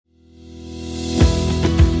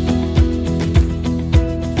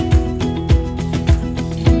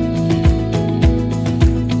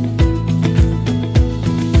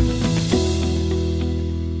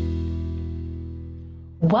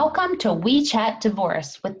to We Chat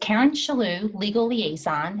Divorce with Karen Shalhoub, Legal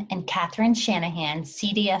Liaison, and Catherine Shanahan,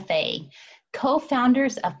 CDFA,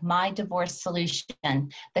 co-founders of My Divorce Solution,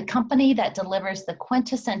 the company that delivers the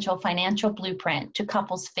quintessential financial blueprint to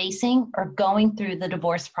couples facing or going through the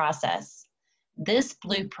divorce process. This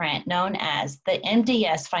blueprint, known as the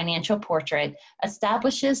MDS Financial Portrait,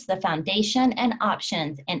 establishes the foundation and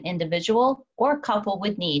options an individual or couple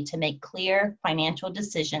would need to make clear financial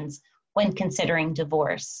decisions when considering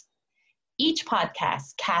divorce. Each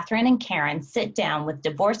podcast, Catherine and Karen sit down with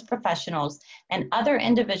divorce professionals and other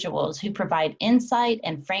individuals who provide insight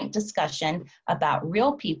and frank discussion about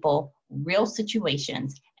real people, real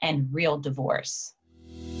situations, and real divorce.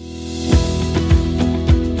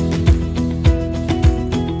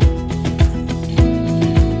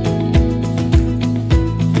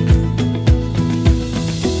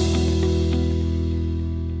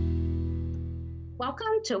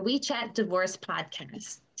 Welcome to We Chat Divorce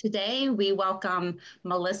Podcast. Today, we welcome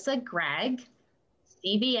Melissa Gregg,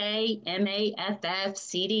 CBA, MAFF,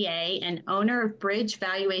 CDA, and owner of Bridge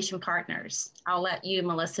Valuation Partners. I'll let you,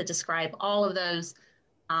 Melissa, describe all of those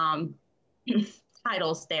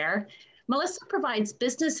titles there. Melissa provides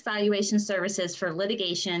business valuation services for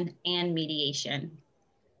litigation and mediation.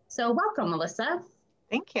 So welcome, Melissa.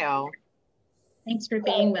 Thank you. Thanks for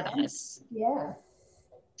being with us. Yeah.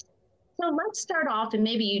 So let's start off, and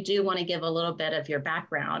maybe you do want to give a little bit of your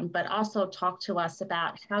background, but also talk to us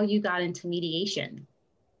about how you got into mediation.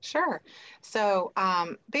 Sure. So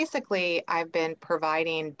basically, I've been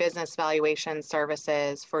providing business valuation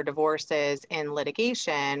services for divorces in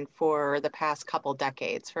litigation for the past couple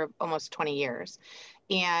decades, for almost 20 years.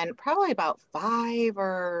 And probably about 5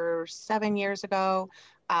 or 7 years ago,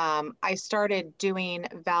 I started doing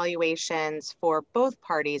valuations for both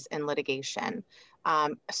parties in litigation.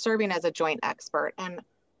 Serving as a joint expert. And,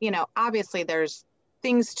 obviously there's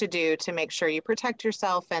things to do to make sure you protect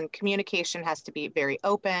yourself, and communication has to be very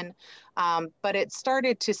open. But it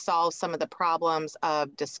started to solve some of the problems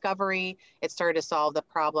of discovery. It started to solve the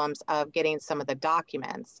problems of getting some of the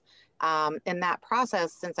documents. In that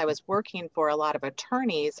process, since I was working for a lot of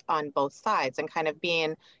attorneys on both sides and kind of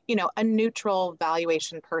being, a neutral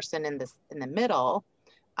valuation person in the middle,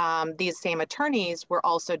 these same attorneys were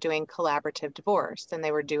also doing collaborative divorce, and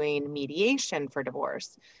they were doing mediation for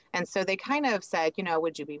divorce. And so they kind of said,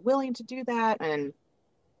 would you be willing to do that? And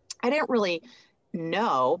I didn't really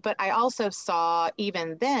know, but I also saw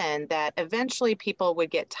even then that eventually people would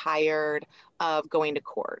get tired of going to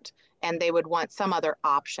court and they would want some other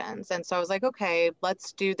options. And so I was like, okay,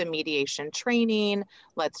 let's do the mediation training.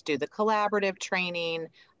 Let's do the collaborative training.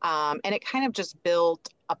 And it kind of just built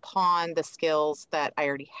upon the skills that I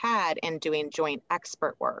already had in doing joint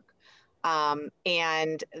expert work.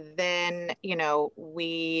 And then,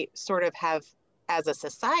 we sort of have, as a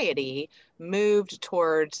society, moved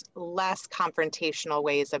towards less confrontational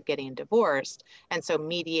ways of getting divorced. And so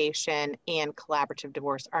mediation and collaborative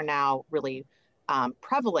divorce are now really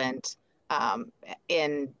prevalent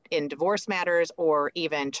in divorce matters, or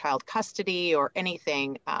even child custody or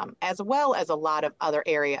anything, as well as a lot of other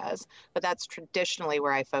areas. But that's traditionally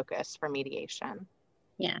where I focus for mediation.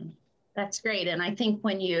 Yeah, that's great. And I think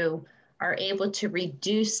when you are able to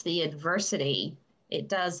reduce the adversity, it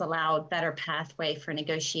does allow a better pathway for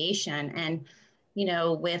negotiation. And,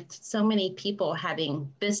 with so many people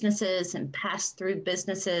having businesses and pass through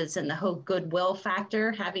businesses and the whole goodwill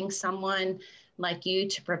factor, having someone like you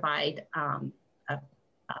to provide a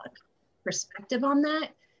perspective on that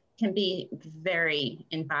can be very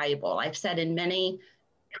invaluable. I've said in many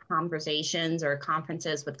conversations or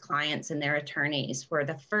conferences with clients and their attorneys, where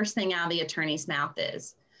the first thing out of the attorney's mouth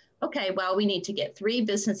is, okay, well, we need to get 3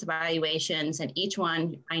 business evaluations, and each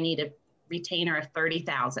one I need a retainer of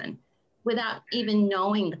 $30,000 without even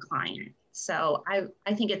knowing the client. So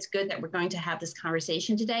I think it's good that we're going to have this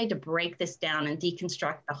conversation today to break this down and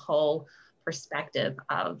deconstruct the whole perspective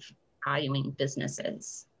of valuing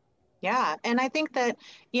businesses. Yeah. And I think that,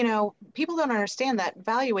 people don't understand that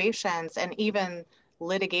valuations and even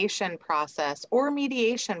litigation process or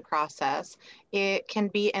mediation process, it can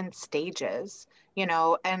be in stages,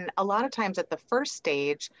 and a lot of times at the first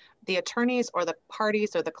stage, the attorneys or the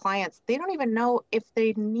parties or the clients, they don't even know if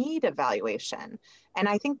they need a valuation. And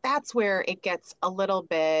I think that's where it gets a little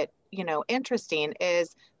bit, interesting,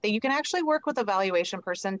 is that you can actually work with a valuation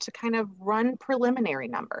person to kind of run preliminary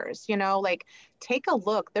numbers, like take a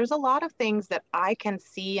look. There's a lot of things that I can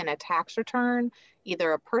see in a tax return,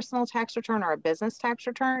 either a personal tax return or a business tax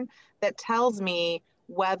return, that tells me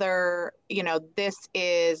whether, this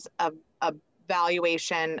is a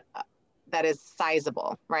valuation that is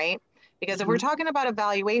sizable, right? Because if we're talking about a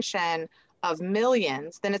valuation of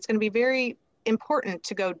millions, then it's going to be very important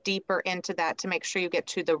to go deeper into that to make sure you get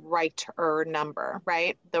to the righter number,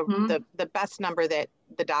 right? The best number that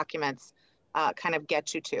the documents kind of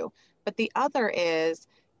get you to. But the other is,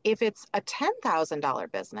 if it's a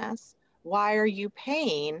 $10,000 business, why are you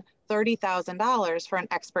paying $30,000 for an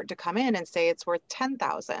expert to come in and say it's worth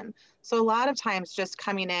 10,000? So a lot of times just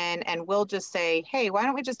coming in and we'll just say, hey, why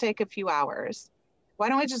don't we just take a few hours? Why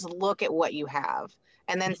don't we just look at what you have?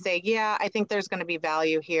 And then say, yeah, I think there's going to be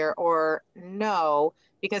value here, or no,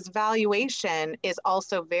 because valuation is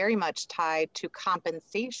also very much tied to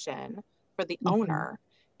compensation for the owner.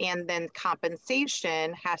 And then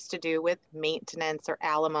compensation has to do with maintenance or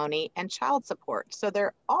alimony and child support. So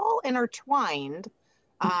they're all intertwined.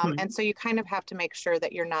 And so you kind of have to make sure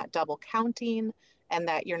that you're not double counting and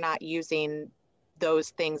that you're not using those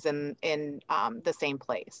things in the same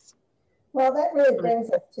place. Well, that really brings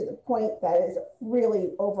us to the point that is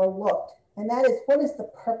really overlooked, and that is, what is the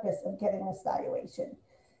purpose of getting this valuation?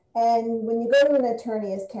 And when you go to an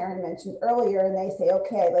attorney, as Karen mentioned earlier, and they say,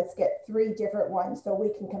 okay, let's get 3 different ones so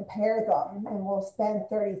we can compare them and we'll spend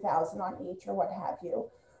 $30,000 on each or what have you.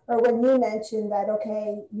 Or when you mentioned that,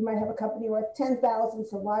 okay, you might have a company worth 10,000,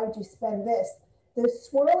 so why would you spend this? The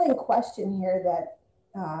swirling question here that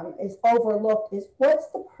is overlooked is, what's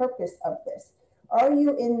the purpose of this? Are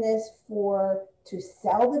you in this to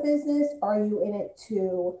sell the business? Are you in it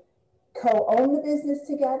to co-own the business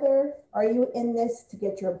together? Are you in this to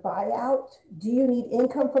get your buyout? Do you need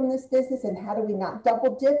income from this business? And how do we not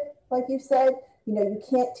double dip? Like you said, you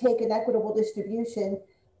can't take an equitable distribution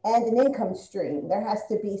and an income stream. There has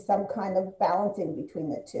to be some kind of balancing between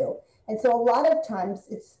the two. And so a lot of times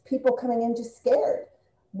it's people coming in just scared.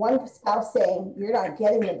 One spouse saying, you're not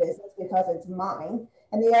getting the business because it's mine.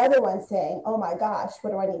 And the other one saying, oh my gosh,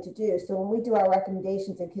 what do I need to do? So when we do our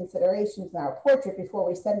recommendations and considerations in our portrait before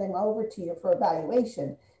we send them over to you for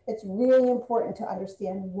evaluation, it's really important to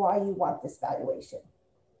understand why you want this valuation.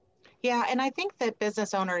 Yeah, and I think that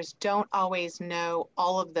business owners don't always know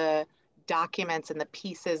all of the documents and the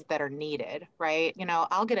pieces that are needed, right?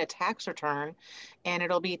 I'll get a tax return and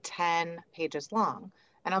it'll be 10 pages long.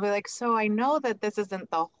 And I'll be like, so I know that this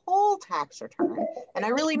isn't the whole tax return, and I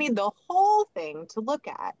really need the whole thing to look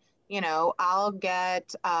at. I'll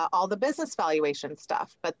get all the business valuation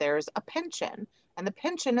stuff, but there's a pension, and the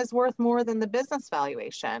pension is worth more than the business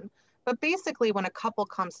valuation. But basically, when a couple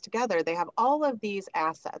comes together, they have all of these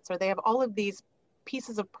assets, or they have all of these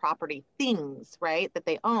pieces of property, things, right, that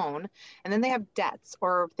they own, and then they have debts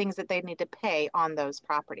or things that they need to pay on those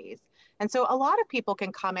properties. And so a lot of people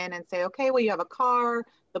can come in and say, okay, well, you have a car,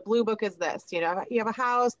 the blue book is this, you have a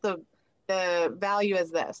house, the value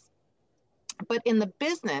is this. But in the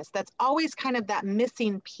business, that's always kind of that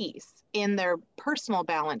missing piece in their personal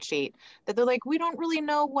balance sheet that they're like, we don't really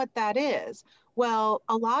know what that is. Well,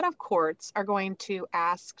 a lot of courts are going to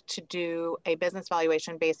ask to do a business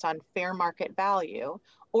valuation based on fair market value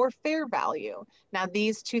or fair value. Now,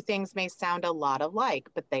 these two things may sound a lot alike,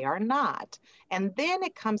 but they are not. And then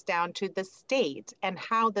it comes down to the state and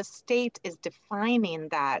how the state is defining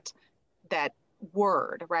that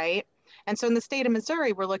word, right? And so in the state of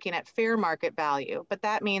Missouri, we're looking at fair market value, but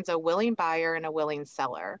that means a willing buyer and a willing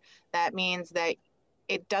seller. That means that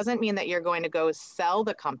it doesn't mean that you're going to go sell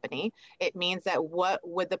the company. It means that what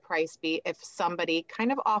would the price be if somebody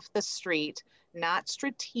kind of off the street, not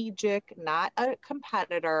strategic, not a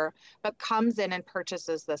competitor, but comes in and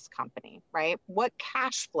purchases this company, right? What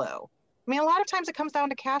cash flow? I mean, a lot of times it comes down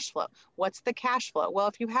to cash flow. What's the cash flow? Well,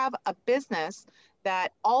 if you have a business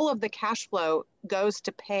that all of the cash flow goes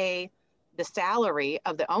to pay the salary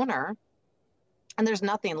of the owner and there's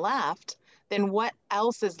nothing left, then what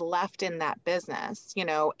else is left in that business,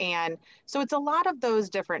 And so it's a lot of those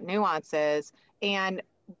different nuances.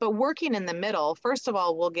 But working in the middle, first of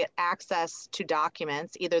all, we'll get access to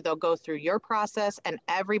documents. Either they'll go through your process and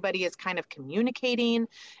everybody is kind of communicating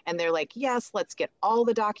and they're like, yes, let's get all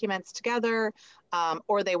the documents together,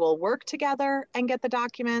 or they will work together and get the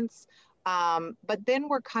documents. But then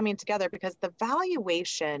we're coming together because the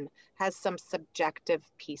valuation has some subjective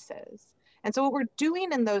pieces. And so what we're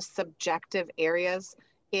doing in those subjective areas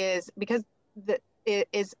is because it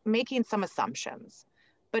is making some assumptions.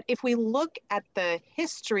 But if we look at the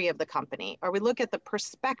history of the company, or we look at the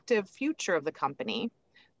prospective future of the company,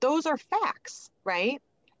 those are facts, right?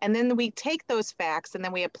 And then we take those facts and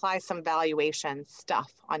then we apply some valuation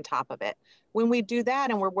stuff on top of it. When we do that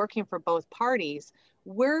and we're working for both parties,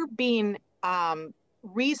 we're being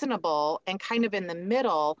reasonable and kind of in the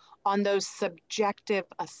middle on those subjective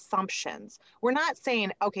assumptions. We're not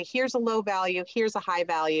saying, okay, here's a low value, here's a high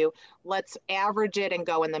value, let's average it and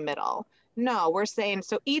go in the middle. No, we're saying,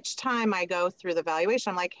 so each time I go through the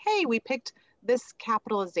valuation, I'm like, hey, we picked this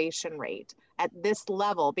capitalization rate at this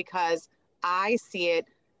level because I see it,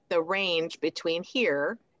 the range between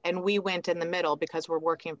here, and we went in the middle because we're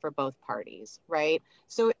working for both parties, right?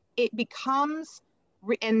 So it becomes,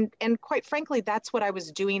 and quite frankly, that's what I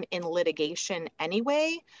was doing in litigation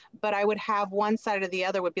anyway, but I would have one side or the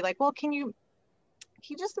other would be like, well, can you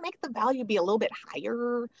just make the value be a little bit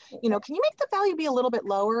higher? Can you make the value be a little bit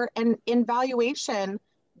lower? And in valuation,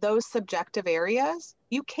 those subjective areas,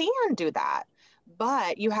 you can do that,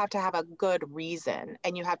 but you have to have a good reason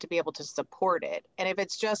and you have to be able to support it. And if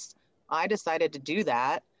it's just, I decided to do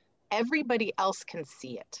that, everybody else can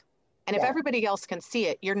see it. And if everybody else can see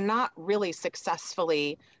it, you're not really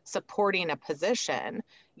successfully supporting a position.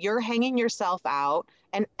 You're hanging yourself out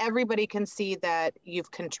and everybody can see that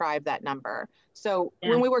you've contrived that number. So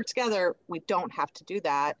when we work together, we don't have to do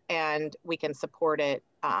that and we can support it.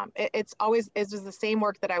 It was the same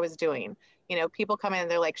work that I was doing. People come in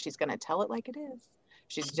and they're like, she's going to tell it like it is.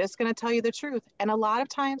 She's just going to tell you the truth. And a lot of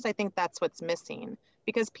times I think that's what's missing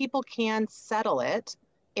because people can settle it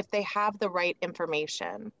if they have the right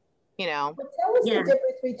information. But tell us the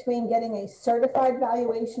difference between getting a certified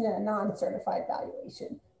valuation and a non-certified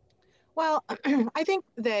valuation. Well, I think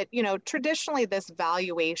that, traditionally this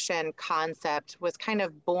valuation concept was kind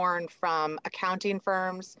of born from accounting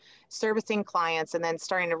firms servicing clients and then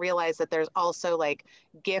starting to realize that there's also like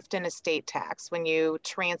gift and estate tax when you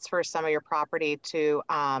transfer some of your property to,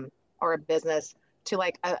 or a business to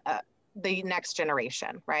like the next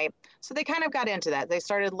generation, right? So they kind of got into that. They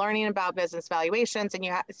started learning about business valuations and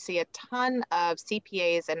you see a ton of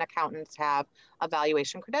CPAs and accountants have a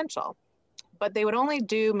valuation credential. But they would only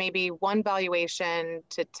do maybe one valuation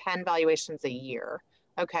to 10 valuations a year.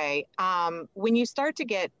 Okay. When you start to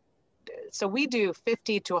get, so we do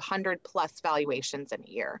 50 to 100 plus valuations in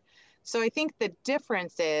a year. So I think the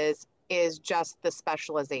difference is just the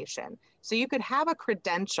specialization. So you could have a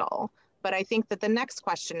credential, but I think that the next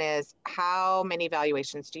question is how many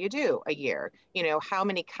valuations do you do a year? How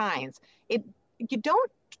many kinds? You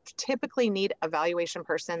don't typically need a valuation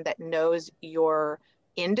person that knows your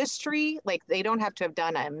industry. Like they don't have to have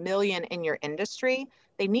done 1 million in your industry.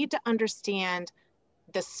 They need to understand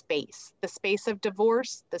the space of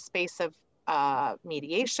divorce, the space of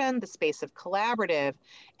mediation, the space of collaborative,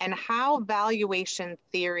 and how valuation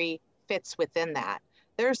theory fits within that.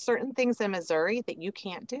 There are certain things in Missouri that you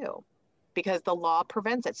can't do because the law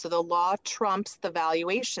prevents it. So the law trumps the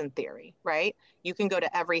valuation theory, right? You can go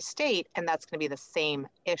to every state and that's going to be the same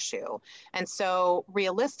issue. And so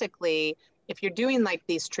realistically, if you're doing like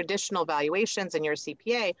these traditional valuations in your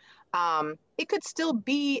CPA, it could still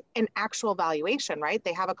be an actual valuation, right?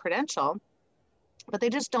 They have a credential, but they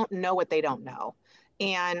just don't know what they don't know.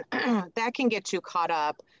 And that can get you caught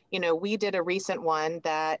up. We did a recent one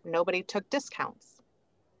that nobody took discounts.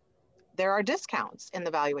 There are discounts in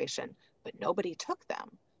the valuation, but nobody took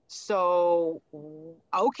them. So,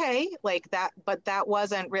 okay, like that, but that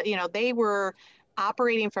wasn't really, they were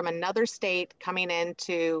operating from another state coming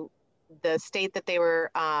into the state that they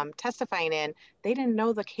were testifying in. They didn't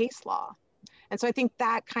know the case law. And so I think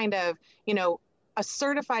that kind of, a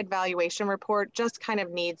certified valuation report just kind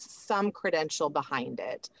of needs some credential behind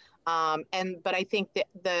it. But I think that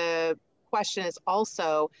the question is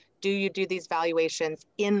also, do you do these valuations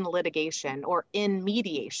in litigation or in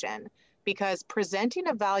mediation? Because presenting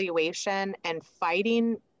a valuation and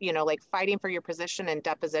fighting, fighting for your position in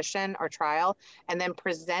deposition or trial, and then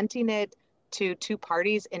presenting it to two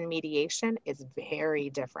parties in mediation is very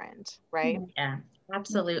different, right? Yeah,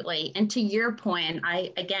 absolutely. And to your point,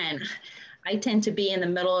 I tend to be in the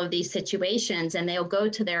middle of these situations and they'll go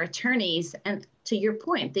to their attorneys. And to your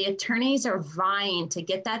point, the attorneys are vying to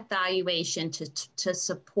get that valuation to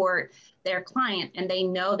support their client. And they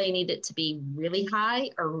know they need it to be really high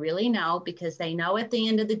or really low because they know at the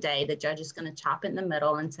end of the day, the judge is going to chop it in the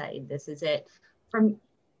middle and say, this is it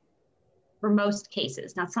for most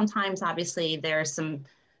cases. Now, sometimes obviously there's some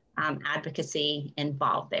advocacy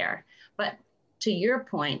involved there, but to your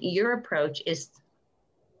point, your approach is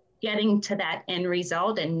getting to that end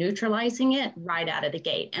result and neutralizing it right out of the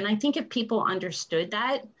gate. And I think if people understood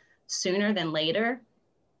that sooner than later,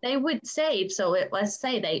 they would save. So let's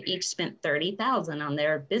say they each spent $30,000 on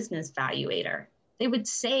their business valuator. They would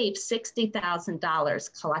save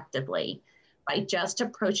 $60,000 collectively by just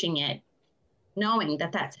approaching it, knowing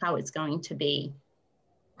that that's how it's going to be.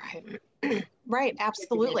 Right. Right.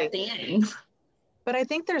 Absolutely. At the end. But I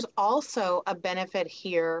think there's also a benefit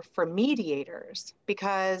here for mediators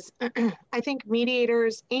because I think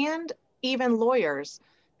mediators and even lawyers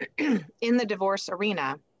in the divorce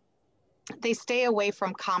arena, they stay away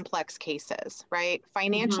from complex cases, right?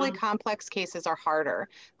 Financially Mm-hmm. complex cases are harder.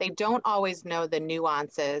 They don't always know the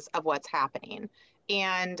nuances of what's happening.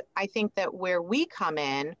 And I think that where we come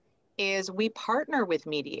in is we partner with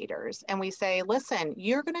mediators and we say, listen,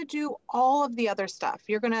 you're going to do all of the other stuff.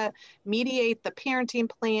 You're going to mediate the parenting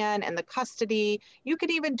plan and the custody. You could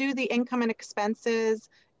even do the income and expenses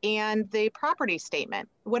and the property statement,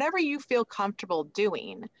 whatever you feel comfortable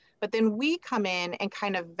doing. But then we come in and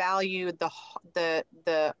kind of value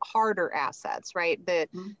the harder assets, right?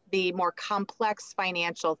 The more complex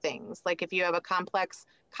financial things. Like if you have a complex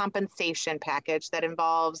compensation package that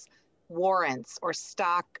involves warrants or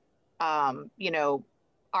stock,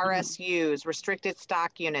 RSUs, restricted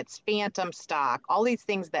stock units, phantom stock, all these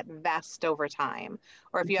things that vest over time.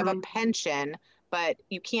 Or if you have a pension, but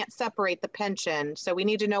you can't separate the pension, so we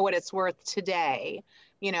need to know what it's worth today.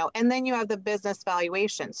 And then you have the business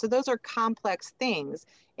valuation. So those are complex things.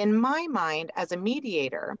 In my mind, as a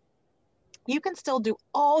mediator, you can still do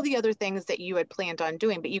all the other things that you had planned on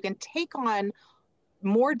doing, but you can take on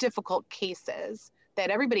more difficult cases that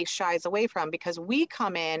everybody shies away from because we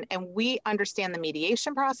come in and we understand the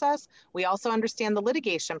mediation process. We also understand the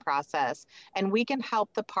litigation process, and we can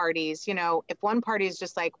help the parties. If one party is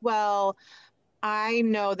just like, well, I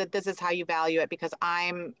know that this is how you value it because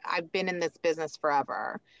I've been in this business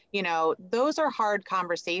forever. Those are hard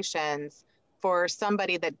conversations for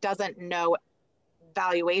somebody that doesn't know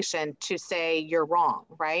valuation to say you're wrong,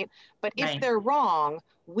 right? But if they're wrong,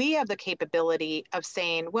 we have the capability of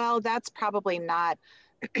saying, well, that's probably not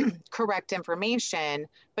correct information,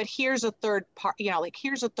 but here's a third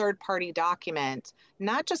here's a third party document,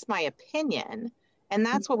 not just my opinion. And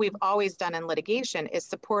that's what we've always done in litigation is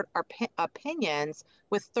support our opinions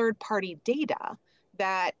with third party data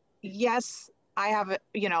that, yes, I have,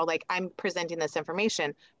 I'm presenting this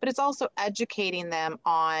information, but it's also educating them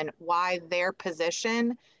on why their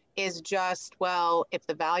position is just, well, if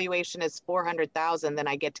the valuation is 400,000, then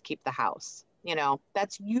I get to keep the house.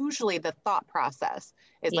 That's usually the thought process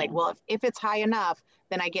is like, well, if it's high enough,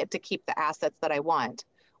 then I get to keep the assets that I want.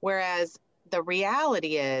 Whereas the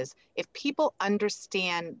reality is if people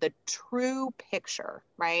understand the true picture,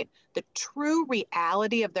 right, the true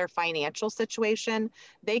reality of their financial situation,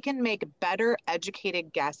 they can make better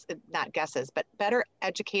educated better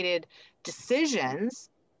educated decisions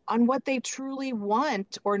on what they truly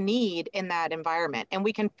want or need in that environment. And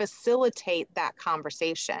we can facilitate that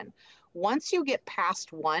conversation. Once you get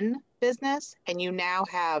past one business and you now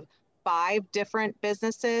have 5 different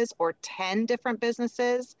businesses or 10 different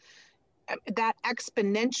businesses, that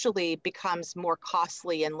exponentially becomes more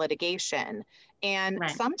costly in litigation. And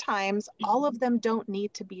sometimes all of them don't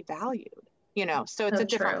need to be valued, so it's a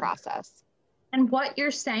different process. And what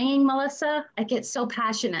you're saying, Melissa, I get so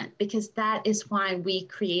passionate because that is why we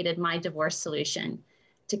created My Divorce Solution,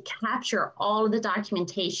 to capture all of the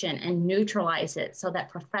documentation and neutralize it so that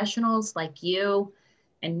professionals like you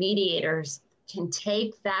and mediators can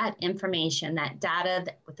take that information, that data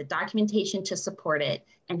with the documentation to support it,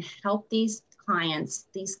 and help these clients,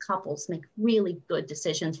 these couples make really good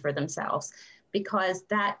decisions for themselves. Because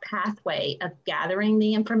that pathway of gathering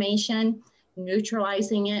the information,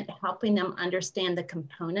 neutralizing it, helping them understand the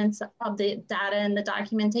components of the data and the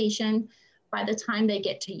documentation, by the time they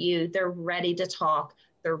get to you, they're ready to talk,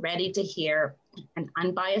 they're ready to hear an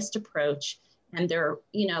unbiased approach, and they're,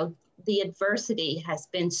 the adversity has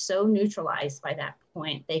been so neutralized by that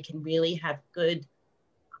point, they can really have good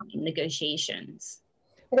negotiations.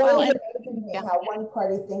 It always amazes me how one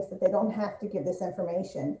party thinks that they don't have to give this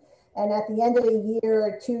information. And at the end of a year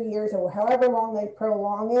or 2 years or however long they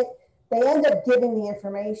prolong it, they end up giving the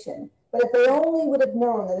information. But if they only would have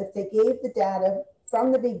known that if they gave the data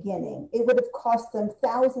from the beginning, it would have cost them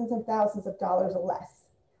thousands and thousands of dollars or less.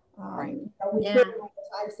 We hear all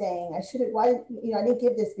the time saying, I didn't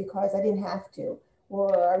give this because I didn't have to,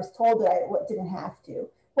 or I was told that I didn't have to.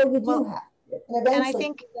 Well, you do have to. And eventually,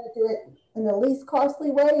 you're going to do it in the least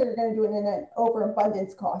costly way, or you're going to do it in an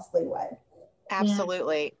overabundance costly way.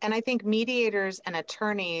 Absolutely. Yeah. And I think mediators and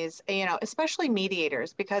attorneys, especially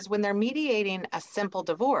mediators, because when they're mediating a simple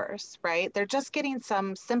divorce, right, they're just getting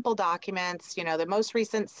some simple documents, the most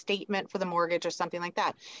recent statement for the mortgage or something like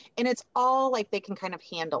that. And it's all like they can kind of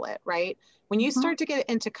handle it, right? When you start to get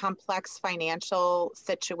into complex financial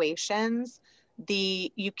situations,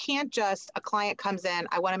 you can't just, a client comes in,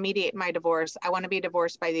 I want to mediate my divorce, I want to be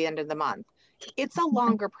divorced by the end of the month. It's a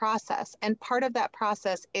longer process. And part of that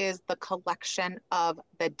process is the collection of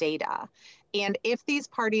the data. And if these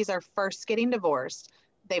parties are first getting divorced,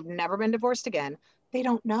 they've never been divorced again, they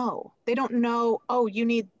don't know. They don't know, oh, you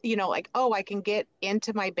need, I can get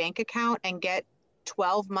into my bank account and get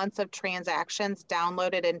 12 months of transactions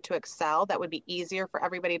downloaded into Excel that would be easier for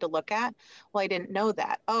everybody to look at. Well, I didn't know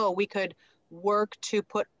that. Oh, we could work to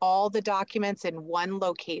put all the documents in one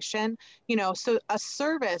location. So a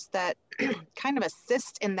service that kind of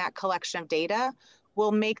assists in that collection of data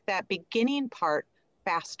will make that beginning part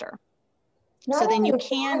faster. So then you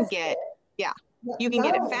can get, you can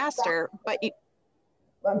get it faster, but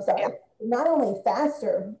I'm sorry, not only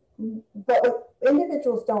faster, but what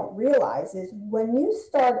individuals don't realize is when you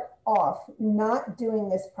start off not doing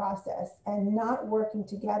this process and not working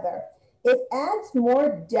together, it adds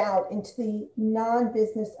more doubt into the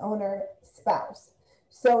non-business owner spouse.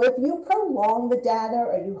 So if you prolong the data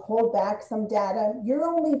or you hold back some data, you're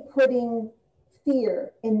only putting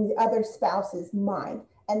fear in the other spouse's mind.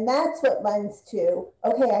 And that's what lends to,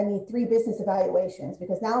 okay, I need 3 business evaluations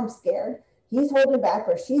because now I'm scared. He's holding back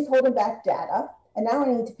or she's holding back data. And now I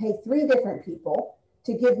need to pay 3 different people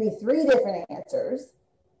to give me 3 different answers.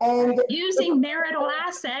 And using marital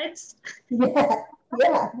assets.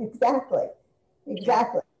 Yeah, exactly.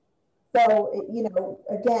 So,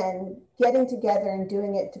 again, getting together and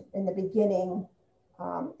doing it in the beginning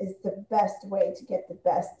is the best way to get the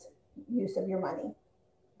best use of your money.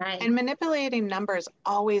 Right. And manipulating numbers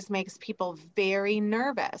always makes people very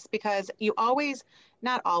nervous because you always,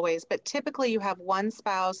 not always, but typically you have one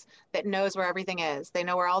spouse that knows where everything is. They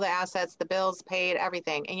know where all the assets, the bills paid,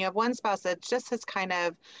 everything. And you have one spouse that just has kind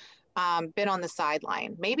of been on the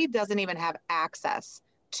sideline, maybe doesn't even have access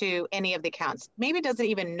to any of the accounts, maybe doesn't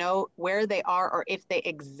even know where they are or if they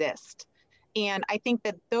exist. And I think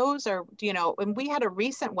that those are, and we had a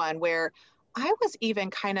recent one where I was even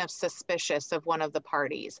kind of suspicious of one of the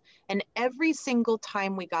parties. And every single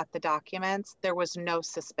time we got the documents, there was no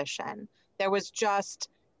suspicion. There was just,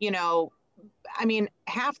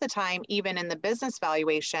 half the time, even in the business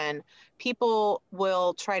valuation, people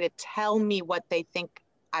will try to tell me what they think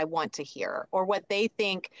I want to hear, or what they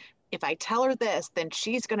think, if I tell her this, then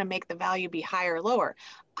she's going to make the value be higher or lower.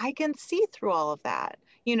 I can see through all of that.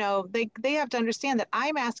 They have to understand that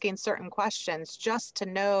I'm asking certain questions just to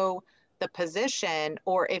know the position,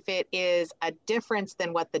 or if it is a difference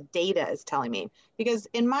than what the data is telling me. Because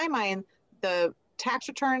in my mind, the tax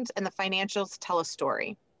returns and the financials tell a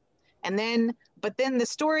story. But then the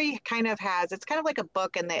story kind of it's kind of like a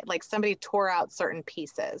book, and like somebody tore out certain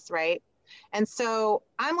pieces, right? And so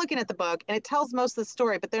I'm looking at the book and it tells most of the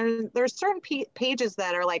story, but there's certain pages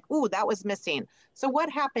that are like, ooh, that was missing. So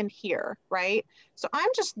what happened here, right? So I'm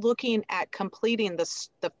just looking at completing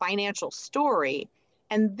the financial story.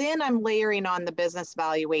 And then I'm layering on the business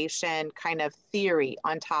valuation kind of theory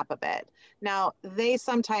on top of it. Now, they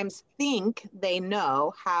sometimes think they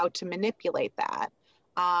know how to manipulate that,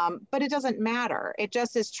 but it doesn't matter. It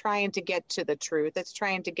just is trying to get to the truth. It's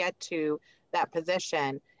trying to get to that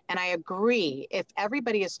position. And I agree, if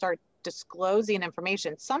everybody is start disclosing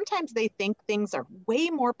information, sometimes they think things are way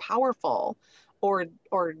more powerful or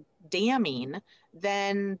damning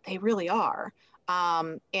than they really are.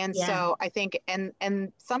 So I think,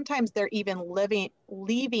 and sometimes they're even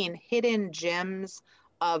leaving hidden gems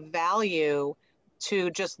of value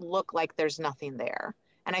to just look like there's nothing there.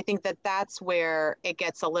 And I think that that's where it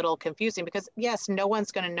gets a little confusing, because yes, no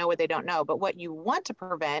one's going to know what they don't know. But what you want to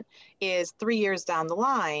prevent is 3 years down the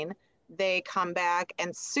line, they come back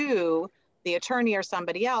and sue the attorney or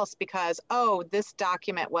somebody else because, oh, this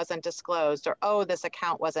document wasn't disclosed, or, oh, this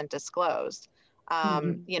account wasn't disclosed.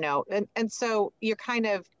 And so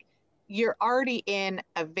you're already in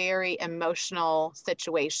a very emotional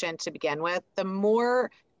situation to begin with. The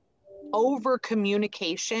more over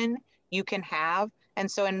communication you can have. And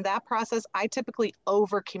so in that process, I typically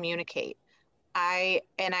over communicate. I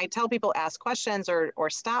tell people, ask questions or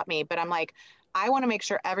stop me, but I'm like, I want to make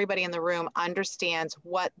sure everybody in the room understands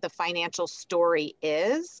what the financial story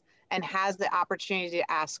is and has the opportunity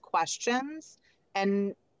to ask questions.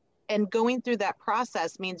 And going through that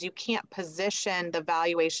process means you can't position the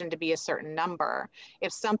valuation to be a certain number.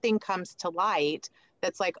 If something comes to light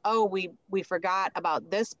that's like, oh, we forgot about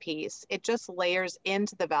this piece, it just layers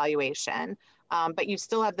into the valuation, but you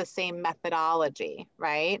still have the same methodology,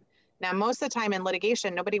 right? Now, most of the time in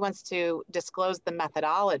litigation, nobody wants to disclose the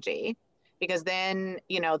methodology because then,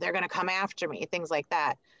 they're going to come after me, things like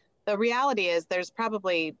that. The reality is there's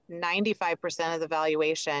probably 95% of the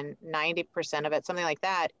valuation, 90% of it, something like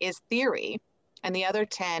that, is theory, and the other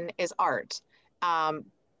 10 is art.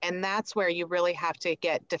 And that's where you really have to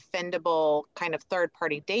get defendable kind of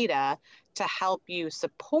third-party data to help you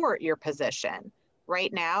support your position.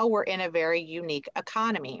 Right now, we're in a very unique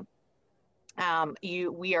economy.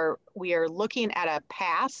 We are looking at a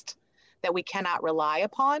past that we cannot rely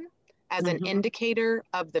upon as an indicator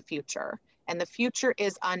of the future. and the future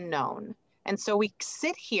is unknown. And so we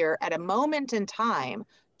sit here at a moment in time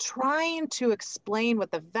trying to explain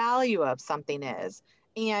what the value of something is.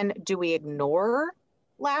 And do we ignore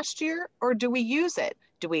last year or do we use it?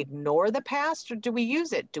 Do we ignore the past or do we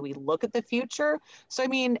use it? Do we look at the future? So, I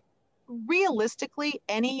mean, realistically,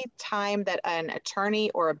 any time that an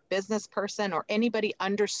attorney or a business person or anybody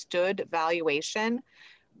understood valuation,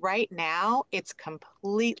 right now it's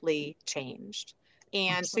completely changed.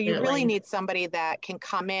 And so you really need somebody that can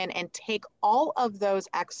come in and take all of those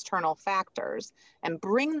external factors and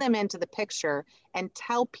bring them into the picture and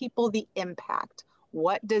tell people the impact.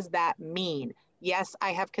 What does that mean? Yes,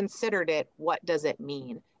 I have considered it. What does it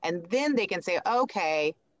mean? And then they can say,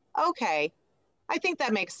 okay, I think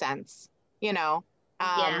that makes sense, you know?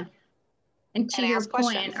 Yeah. And to your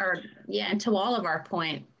point, and to all of our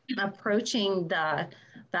point, approaching the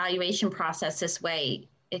valuation process this way,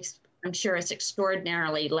 I'm sure it's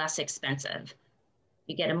extraordinarily less expensive.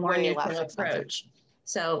 You get a more neutral approach.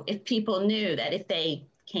 So if people knew that if they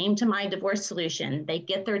came to My Divorce Solution, they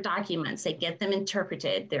get their documents, they get them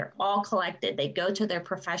interpreted, they're all collected, they go to their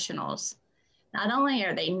professionals. Not only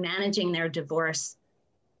are they managing their divorce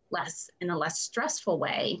in a less stressful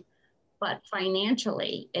way, but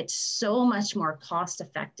financially, it's so much more cost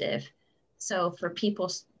effective. So for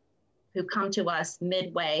people who come to us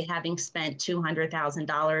midway, having spent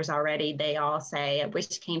 $200,000 already, they all say, I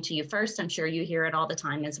wish it came to you first. I'm sure you hear it all the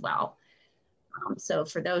time as well. So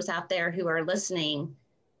for those out there who are listening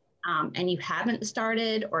and you haven't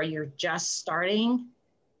started or you're just starting,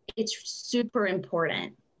 it's super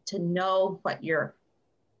important to know what you're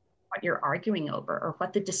arguing over or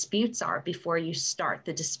what the disputes are before you start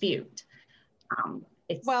the dispute.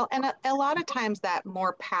 Well, and a lot of times that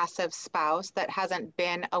more passive spouse that hasn't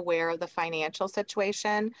been aware of the financial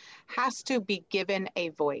situation has to be given a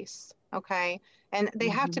voice, okay? And they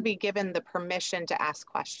have to be given the permission to ask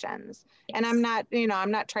questions. Yes. And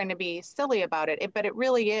I'm not trying to be silly about it, but it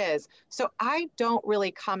really is. So I don't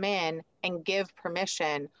really come in and give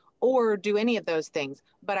permission or do any of those things,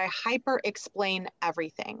 but I hyper explain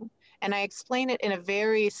everything. And I explain it in a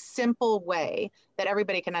very simple way that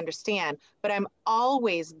everybody can understand, but I'm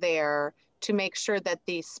always there to make sure that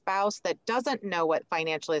the spouse that doesn't know what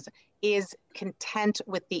financial is content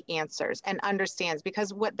with the answers and understands,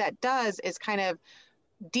 because what that does is kind of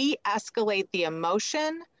de-escalate the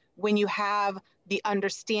emotion when you have the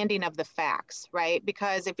understanding of the facts, right?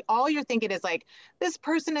 Because if all you're thinking is like, this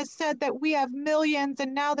person has said that we have millions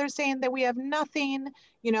and now they're saying that we have nothing,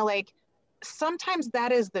 like, sometimes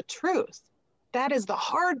that is the truth. That is the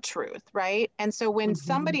hard truth, right? And so when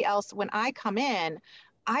somebody else, when I come in,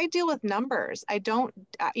 I deal with numbers. I don't,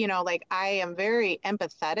 I am very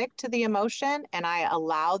empathetic to the emotion and I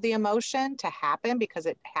allow the emotion to happen because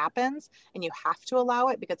it happens and you have to allow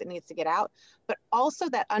it because it needs to get out. But also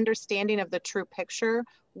that understanding of the true picture,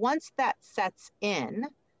 once that sets in,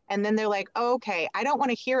 and then they're like, oh, okay, I don't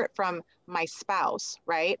want to hear it from my spouse,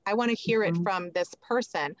 right? I want to hear it from this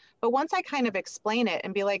person. But once I kind of explain it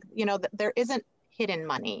and be like, there isn't hidden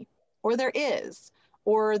money, or there is,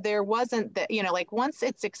 or there wasn't, that, like once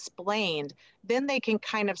it's explained, then they can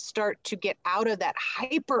kind of start to get out of that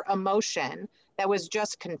hyper emotion that was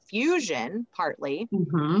just confusion partly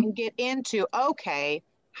and get into, okay,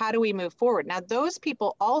 how do we move forward? Now, those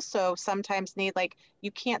people also sometimes need, like,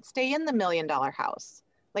 you can't stay in the $1 million house.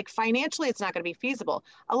 Like financially, it's not going to be feasible.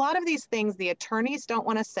 A lot of these things, the attorneys don't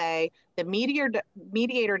want to say, the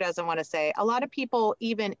mediator doesn't want to say. A lot of people,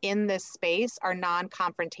 even in this space, are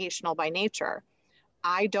non-confrontational by nature.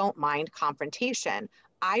 I don't mind confrontation.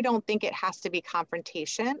 I don't think it has to be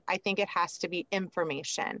confrontation. I think it has to be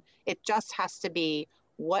information. It just has to be,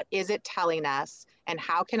 what is it telling us? And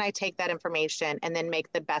how can I take that information and then make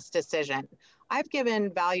the best decision? I've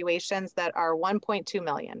given valuations that are 1.2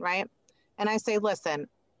 million, right? And I say, listen,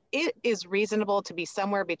 it is reasonable to be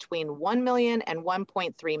somewhere between 1 million and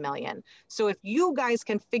 1.3 million. So if you guys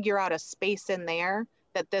can figure out a space in there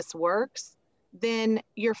that this works, then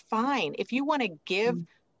you're fine. If you want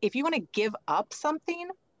to give up something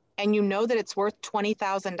and you know that it's worth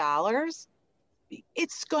 $20,000,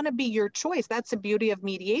 it's going to be your choice. That's the beauty of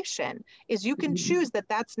mediation, is you can choose that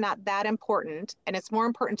that's not that important and it's more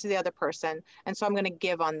important to the other person. And so I'm going to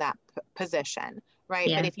give on that position, right?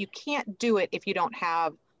 Yeah. But if you can't do it, if you don't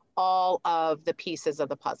have all of the pieces of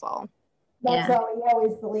the puzzle. That's why we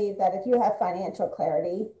always believe that if you have financial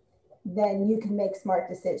clarity, then you can make smart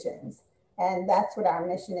decisions. And that's what our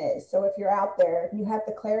mission is. So if you're out there, you have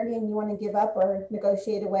the clarity and you want to give up or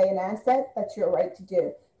negotiate away an asset, that's your right to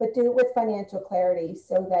do. But do it with financial clarity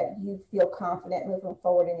so that you feel confident moving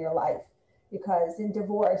forward in your life. Because in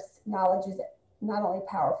divorce, knowledge is not only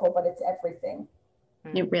powerful, but it's everything.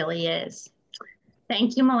 It really is.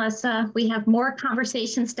 Thank you, Melissa. We have more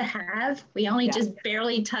conversations to have. We only just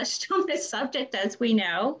barely touched on this subject, as we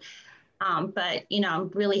know. But, you know, I'm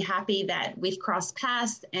really happy that we've crossed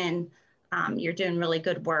paths, and you're doing really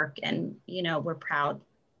good work. And, you know, we're proud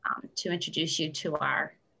to introduce you to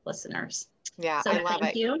our listeners. Yeah, So I love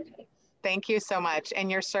thank it. you. Thank you so much. And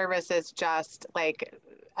your service is just like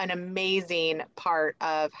an amazing part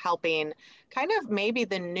of helping kind of maybe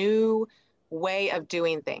the new way of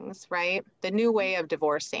doing things, right? The new way of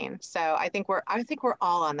divorcing. So I think we're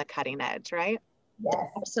all on the cutting edge, right? Yes.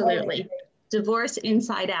 Absolutely. Divorce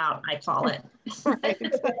inside out, I call it. Right.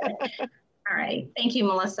 All right. Thank you,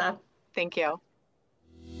 Melissa. Thank you.